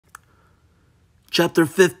Chapter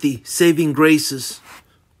 50, Saving Graces.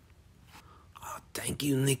 Oh, thank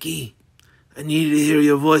you, Nikki. I needed to hear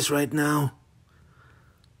your voice right now.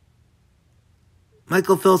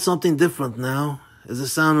 Michael felt something different now, as the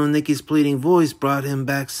sound of Nikki's pleading voice brought him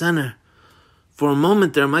back center. For a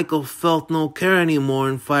moment there, Michael felt no care anymore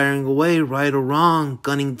in firing away, right or wrong,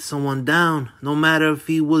 gunning someone down, no matter if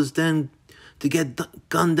he was then to get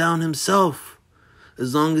gunned down himself.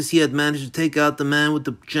 As long as he had managed to take out the man with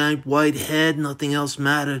the giant white head, nothing else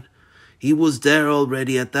mattered. He was there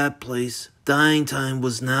already at that place. Dying time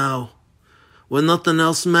was now. When nothing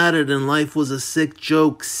else mattered and life was a sick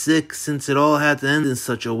joke, sick since it all had to end in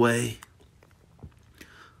such a way.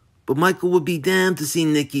 But Michael would be damned to see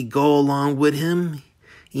Nicky go along with him.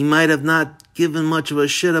 He might have not given much of a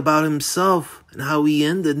shit about himself and how he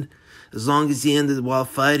ended, as long as he ended while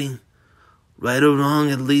fighting. Right or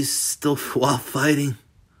wrong, at least still while fighting.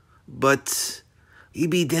 But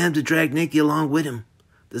he'd be damned to drag Nicky along with him.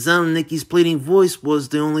 The sound of Nicky's pleading voice was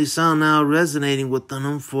the only sound now resonating within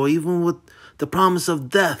him, for even with the promise of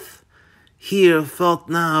death, here felt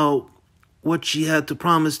now what she had to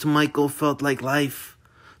promise to Michael felt like life.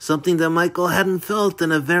 Something that Michael hadn't felt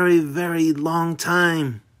in a very, very long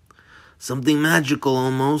time. Something magical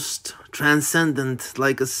almost, transcendent,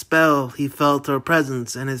 like a spell. He felt her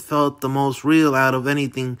presence, and it felt the most real out of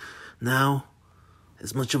anything now.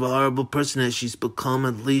 As much of a horrible person as she's become,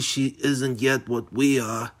 at least she isn't yet what we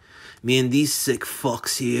are. Me and these sick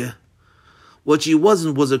fucks here. What she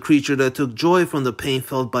wasn't was a creature that took joy from the pain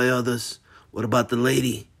felt by others. What about the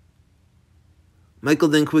lady? Michael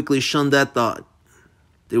then quickly shunned that thought.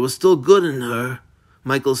 There was still good in her.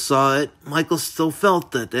 Michael saw it. Michael still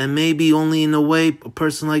felt it, and maybe only in a way a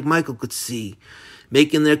person like Michael could see,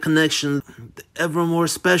 making their connection ever more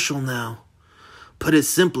special now. Put it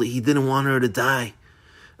simply, he didn't want her to die.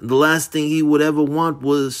 And the last thing he would ever want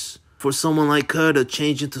was for someone like her to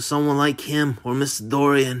change into someone like him or Mr.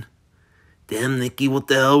 Dorian. Damn, Nicky, what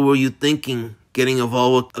the hell were you thinking, getting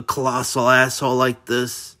involved with a colossal asshole like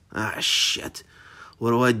this? Ah, shit. What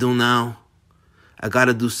do I do now? I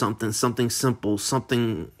gotta do something simple,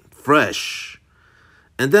 something fresh.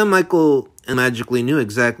 And then Michael magically knew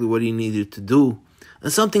exactly what he needed to do.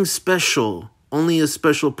 And something special, only a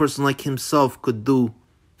special person like himself could do.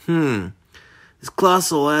 This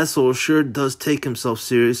colossal asshole sure does take himself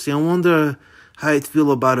seriously. I wonder how he'd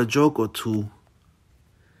feel about a joke or two.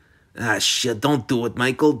 Ah, shit, don't do it,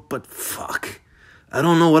 Michael, but fuck. I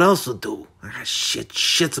don't know what else to do. Ah,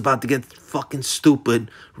 shit's about to get fucking stupid.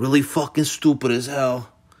 Really fucking stupid as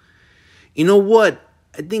hell. You know what?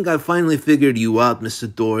 I think I finally figured you out,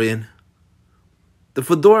 Mr. Dorian. The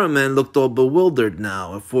fedora man looked all bewildered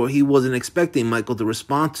now, for he wasn't expecting Michael to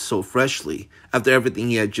respond so freshly after everything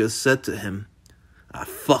he had just said to him. Ah,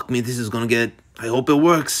 fuck me, this is gonna get... I hope it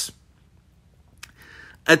works.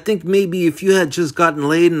 I think maybe if you had just gotten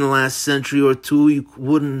laid in the last century or two, you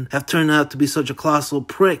wouldn't have turned out to be such a colossal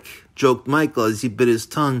prick, joked Michael as he bit his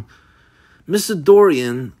tongue. Mr.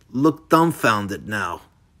 Dorian looked dumbfounded now,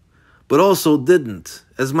 but also didn't,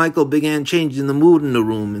 as Michael began changing the mood in the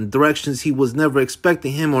room in directions he was never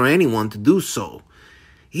expecting him or anyone to do so.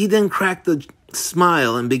 He then cracked a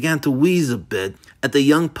smile and began to wheeze a bit at the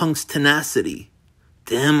young punk's tenacity.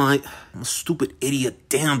 Damn, I'm a stupid idiot.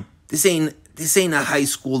 Damn, this ain't a high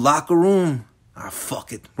school locker room. Ah,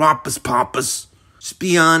 fuck it. Rompus pompous. Just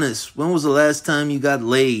be honest. When was the last time you got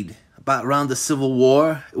laid? About around the Civil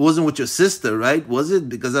War? It wasn't with your sister, right? Was it?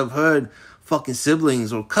 Because I've heard fucking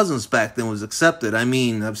siblings or cousins back then was accepted. I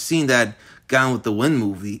mean, I've seen that Gone with the Wind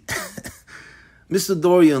movie. Mr.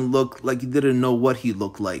 Dorian looked like he didn't know what he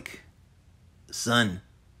looked like. Son,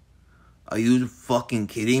 are you fucking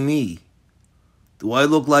kidding me? Do I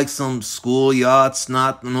look like some schoolyard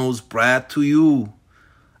snot-nosed brat to you?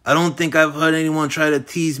 I don't think I've heard anyone try to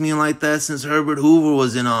tease me like that since Herbert Hoover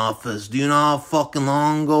was in office. Do you know how fucking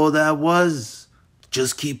long ago that was?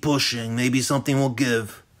 Just keep pushing. Maybe something will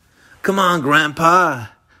give. Come on, Grandpa.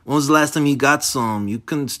 When was the last time you got some? You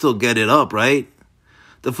can still get it up, right?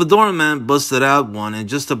 The fedora man busted out one and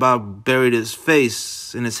just about buried his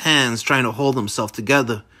face in his hands trying to hold himself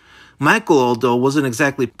together. Michael, although, wasn't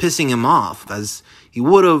exactly pissing him off, as he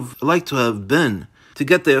would have liked to have been, to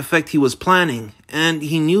get the effect he was planning, and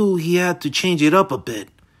he knew he had to change it up a bit.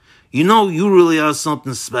 You know, you really are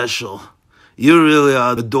something special. You really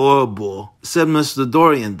are adorable, said Mr.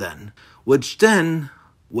 Dorian then. Which then,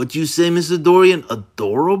 what you say, Mr. Dorian,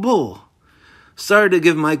 adorable? Started to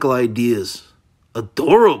give Michael ideas.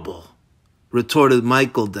 Adorable, retorted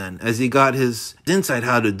Michael then, as he got his insight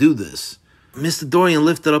how to do this. Mr. Dorian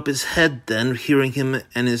lifted up his head then, hearing him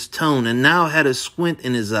and his tone, and now had a squint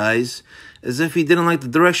in his eyes, as if he didn't like the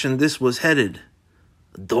direction this was headed.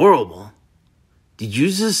 Adorable? Did you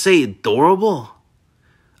just say adorable?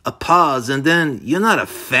 A pause, and then, you're not a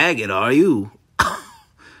faggot, are you?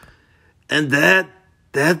 And that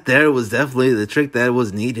there was definitely the trick that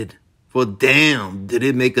was needed. For damn, did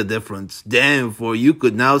it make a difference. Damn, for you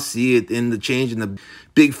could now see it in the change in the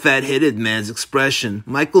big fat-headed man's expression.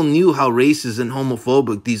 Michael knew how racist and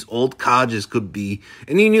homophobic these old codgers could be,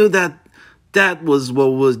 and he knew that was what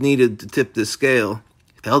was needed to tip the scale.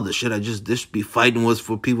 Hell, the shit I just be fighting was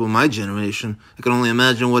for people of my generation. I can only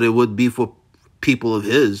imagine what it would be for people of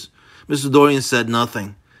his. Mr. Dorian said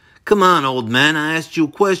nothing. Come on, old man, I asked you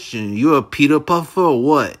a question. You're a Peter Puffer or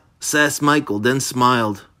what? Sassed Michael, then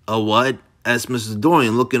smiled. A what? Asked Mr.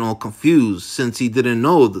 Dorian, looking all confused, since he didn't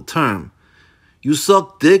know the term. You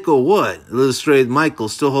suck dick or what? Illustrated Michael,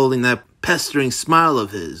 still holding that pestering smile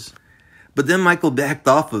of his. But then Michael backed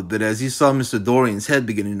off a bit as he saw Mr. Dorian's head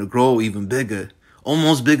beginning to grow even bigger.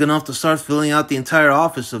 Almost big enough to start filling out the entire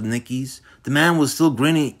office of Nicky's. The man was still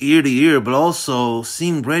grinning ear to ear, but also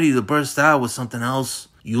seemed ready to burst out with something else.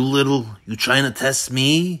 You trying to test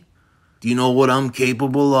me? Do you know what I'm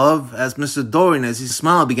capable of? Asked Mr. Dorian as his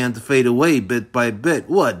smile began to fade away bit by bit.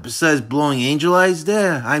 What, besides blowing angel eyes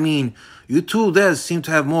there? I mean, you two there seem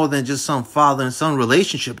to have more than just some father and son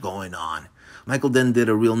relationship going on. Michael then did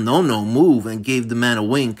a real no-no move and gave the man a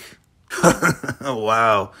wink.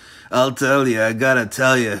 Wow, I'll tell you, I gotta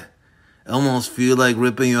tell you. I almost feel like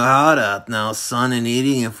ripping your heart out now, son, and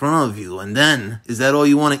eating in front of you. And then, is that all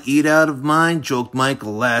you want to eat out of mine? Joked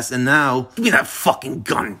Michael last. And now, give me that fucking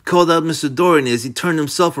gun, called out Mr. Dorian as he turned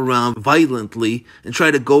himself around violently and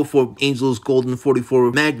tried to go for Angel's golden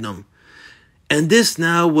 44 Magnum. And this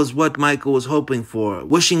now was what Michael was hoping for,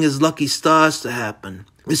 wishing his lucky stars to happen.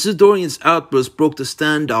 Mr. Dorian's outburst broke the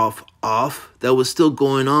standoff off that was still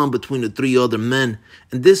going on between the three other men,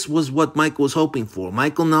 and this was what Michael was hoping for.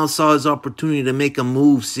 Michael now saw his opportunity to make a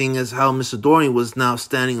move, seeing as how Mr. Dorian was now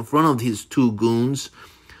standing in front of his two goons,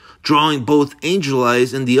 drawing both Angel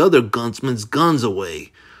Eyes and the other gunsman's guns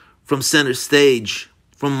away from center stage,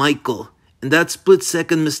 from Michael. In that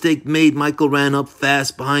split-second mistake made, Michael ran up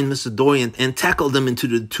fast behind Mr. Dorian and tackled him into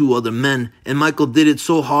the two other men, and Michael did it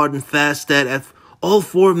so hard and fast that all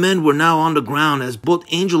four men were now on the ground as both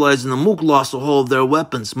Angel Eyes and the Mook lost a hold of their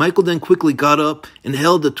weapons. Michael then quickly got up and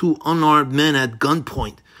held the two unarmed men at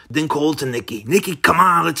gunpoint, then called to Nicky, "Nicky, come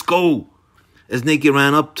on, let's go!" As Nicky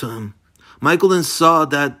ran up to him. Michael then saw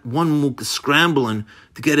that one Mook scrambling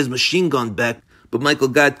to get his machine gun back, but Michael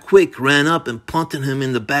got quick, ran up and punted him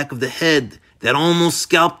in the back of the head that almost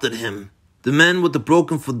scalped him. The man with the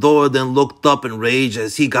broken fedora then looked up in rage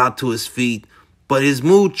as he got to his feet. But his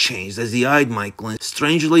mood changed as he eyed Michael and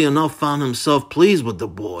strangely enough found himself pleased with the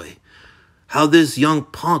boy. How this young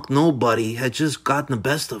punk nobody had just gotten the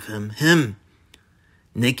best of him.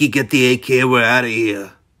 Nicky, get the AK, we're out of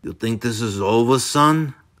here. You think this is over,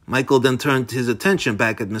 son? Michael then turned his attention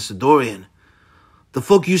back at Mr. Dorian. The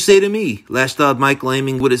fuck you say to me? Lashed out Michael,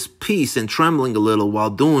 aiming with his piece and trembling a little while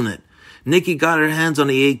doing it. Nicky got her hands on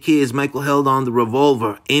the AK as Michael held on the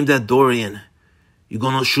revolver, aimed at Dorian. You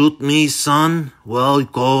gonna shoot me, son? Well,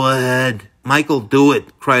 go ahead. Michael, do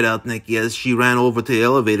it, cried out Nicky as she ran over to the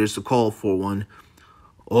elevators to call for one.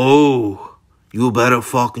 Oh, you better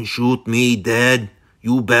fucking shoot me, Dad.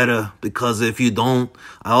 You better, because if you don't,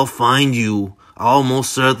 I'll find you. I'll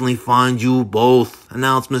most certainly find you both,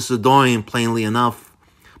 announced Mr. Dorian plainly enough.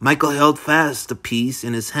 Michael held fast the piece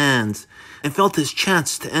in his hands and felt his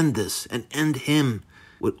chance to end this and end him.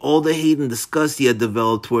 With all the hate and disgust he had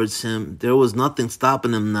developed towards him, there was nothing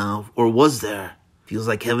stopping him now, or was there? Feels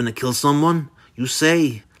like heaven to kill someone? You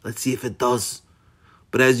say. Let's see if it does.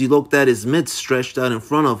 But as he looked at his mitts stretched out in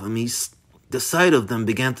front of him, the sight of them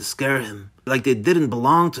began to scare him, like they didn't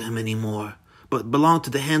belong to him anymore, but belonged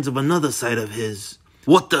to the hands of another side of his.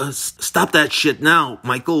 What the? Stop that shit now,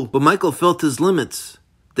 Michael. But Michael felt his limits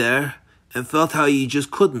there, and felt how he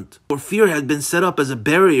just couldn't. For fear had been set up as a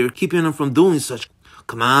barrier, keeping him from doing such.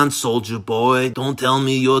 Come on, soldier boy, don't tell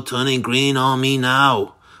me you're turning green on me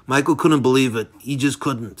now. Michael couldn't believe it. He just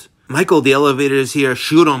couldn't. Michael, the elevator is here.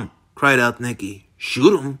 Shoot him, cried out Nicky.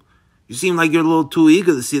 Shoot him? You seem like you're a little too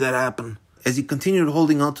eager to see that happen. As he continued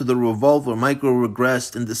holding on to the revolver, Michael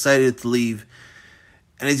regressed and decided to leave.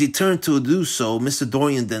 And as he turned to do so, Mr.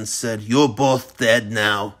 Dorian then said, "You're both dead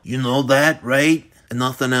now. You know that, right?" And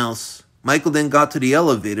nothing else. Michael then got to the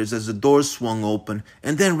elevators as the doors swung open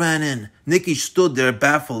and then ran in. Nicky stood there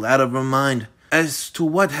baffled, out of her mind as to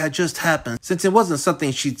what had just happened, since it wasn't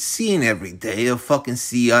something she'd seen every day, a fucking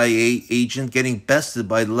CIA agent getting bested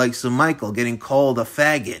by the likes of Michael, getting called a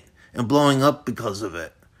faggot and blowing up because of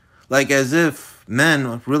it. Like as if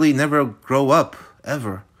men really never grow up,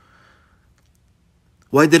 ever.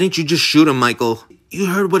 Why didn't you just shoot him, Michael? You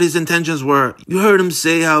heard what his intentions were. You heard him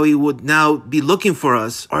say how he would now be looking for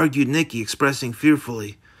us, argued Nicky, expressing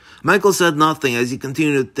fearfully. Michael said nothing as he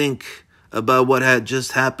continued to think about what had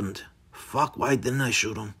just happened. Fuck, why didn't I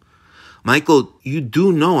shoot him? Michael, you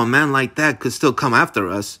do know a man like that could still come after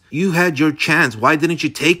us. You had your chance. Why didn't you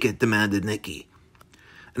take it? Demanded Nicky.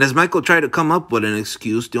 And as Michael tried to come up with an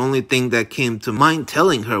excuse, the only thing that came to mind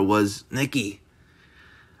telling her was, Nicky,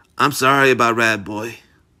 I'm sorry about Madboy.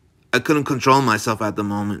 I couldn't control myself at the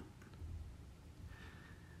moment.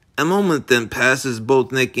 A moment then passed as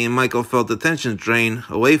both Nicky and Michael felt the tension drain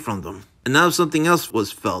away from them. And now something else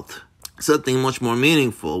was felt. Something much more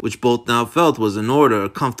meaningful, which both now felt was an order, a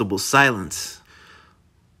comfortable silence.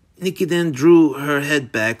 Nicky then drew her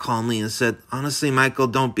head back calmly and said, honestly, Michael,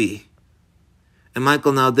 don't be. And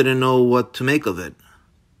Michael now didn't know what to make of it.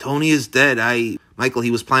 Tony is dead. Michael,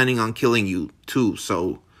 he was planning on killing you too,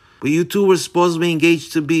 so... But you two were supposed to be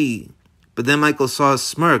engaged to be. But then Michael saw a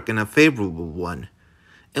smirk, and a favorable one.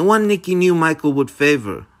 And one Nicky knew Michael would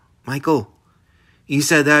favor. Michael, he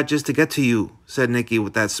said that just to get to you, said Nicky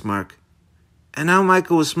with that smirk. And now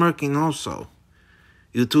Michael was smirking also.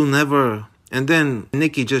 You two never... And then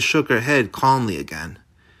Nicky just shook her head calmly again.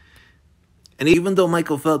 And even though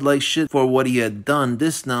Michael felt like shit for what he had done,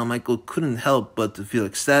 this now Michael couldn't help but to feel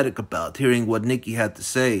ecstatic about hearing what Nicky had to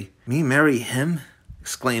say. Me marry him?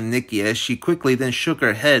 Exclaimed Nicky as she quickly then shook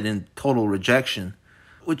her head in total rejection,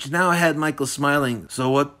 which now had Michael smiling. So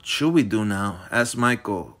what should we do now? Asked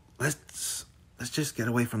Michael. Let's just get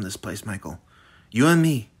away from this place, Michael. You and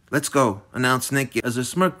me. Let's go, announced Nicky as her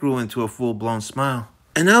smirk grew into a full-blown smile.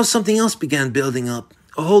 And now something else began building up.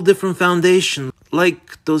 A whole different foundation,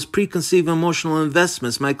 like those preconceived emotional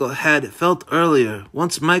investments Michael had felt earlier.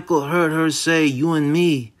 Once Michael heard her say, you and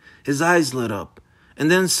me, his eyes lit up. And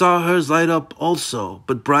then saw hers light up also,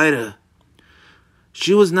 but brighter.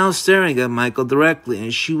 She was now staring at Michael directly,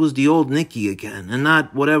 and she was the old Nicky again, and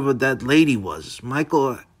not whatever that lady was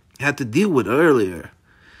Michael had to deal with earlier.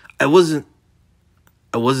 I wasn't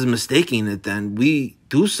mistaking it then. We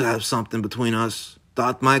do have something between us,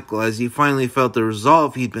 thought Michael as he finally felt the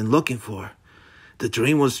resolve he'd been looking for. The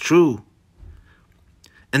dream was true.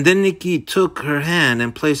 And then Nicky took her hand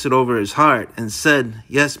and placed it over his heart and said,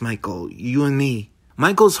 yes, Michael, you and me.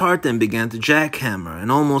 Michael's heart then began to jackhammer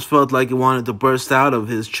and almost felt like it wanted to burst out of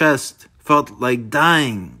his chest. Felt like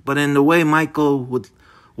dying, but in the way Michael would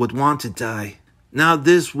want to die. Now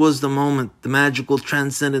this was the moment, the magical,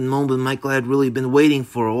 transcendent moment Michael had really been waiting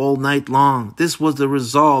for all night long. This was the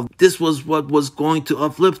resolve. This was what was going to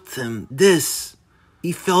uplift him.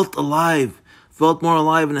 He felt alive. Felt more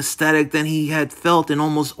alive and ecstatic than he had felt in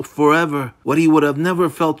almost forever. What he would have never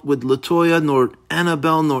felt with Latoya, nor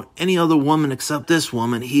Annabelle, nor any other woman except this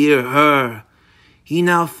woman here, her. He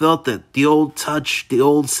now felt it, the old touch, the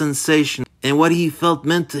old sensation, and what he felt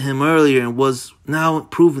meant to him earlier and was now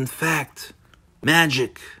proven fact.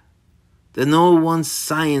 Magic that no one's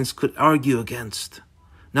science could argue against.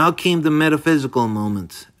 Now came the metaphysical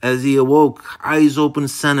moment, as he awoke, eyes open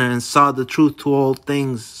center, and saw the truth to all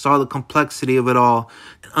things, saw the complexity of it all,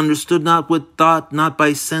 and understood not with thought, not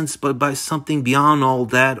by sense, but by something beyond all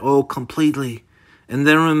that, oh, completely. And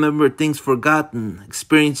then remembered things forgotten,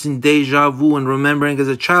 experiencing deja vu and remembering as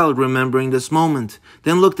a child remembering this moment.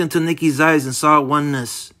 Then looked into Nicky's eyes and saw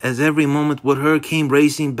oneness, as every moment with her came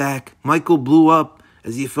racing back. Michael blew up,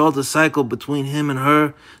 as he felt a cycle between him and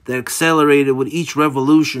her that accelerated with each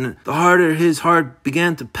revolution. The harder his heart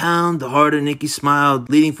began to pound, the harder Nicky smiled,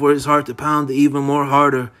 leading for his heart to pound even more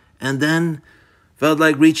harder. And then felt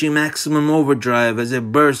like reaching maximum overdrive as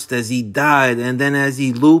it burst, as he died, and then as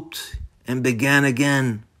he looped and began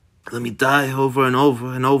again. Let me die over and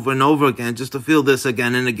over and over and over again just to feel this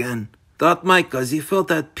again and again. Thought Mike as he felt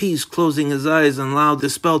that peace closing his eyes and allowed the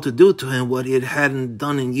spell to do to him what he hadn't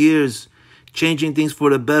done in years. Changing things for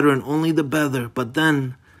the better and only the better. But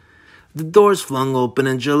then the doors flung open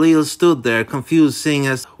and Jaleel stood there, confused, seeing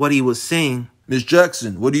as what he was saying. Miss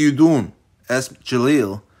Jackson, what are you doing? Asked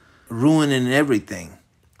Jaleel. Ruining everything.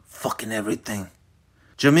 Fucking everything.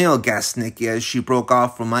 Jamil gasped Nicky as she broke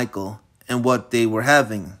off from Michael and what they were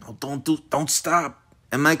having. Oh, don't stop.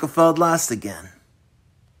 And Michael felt lost again.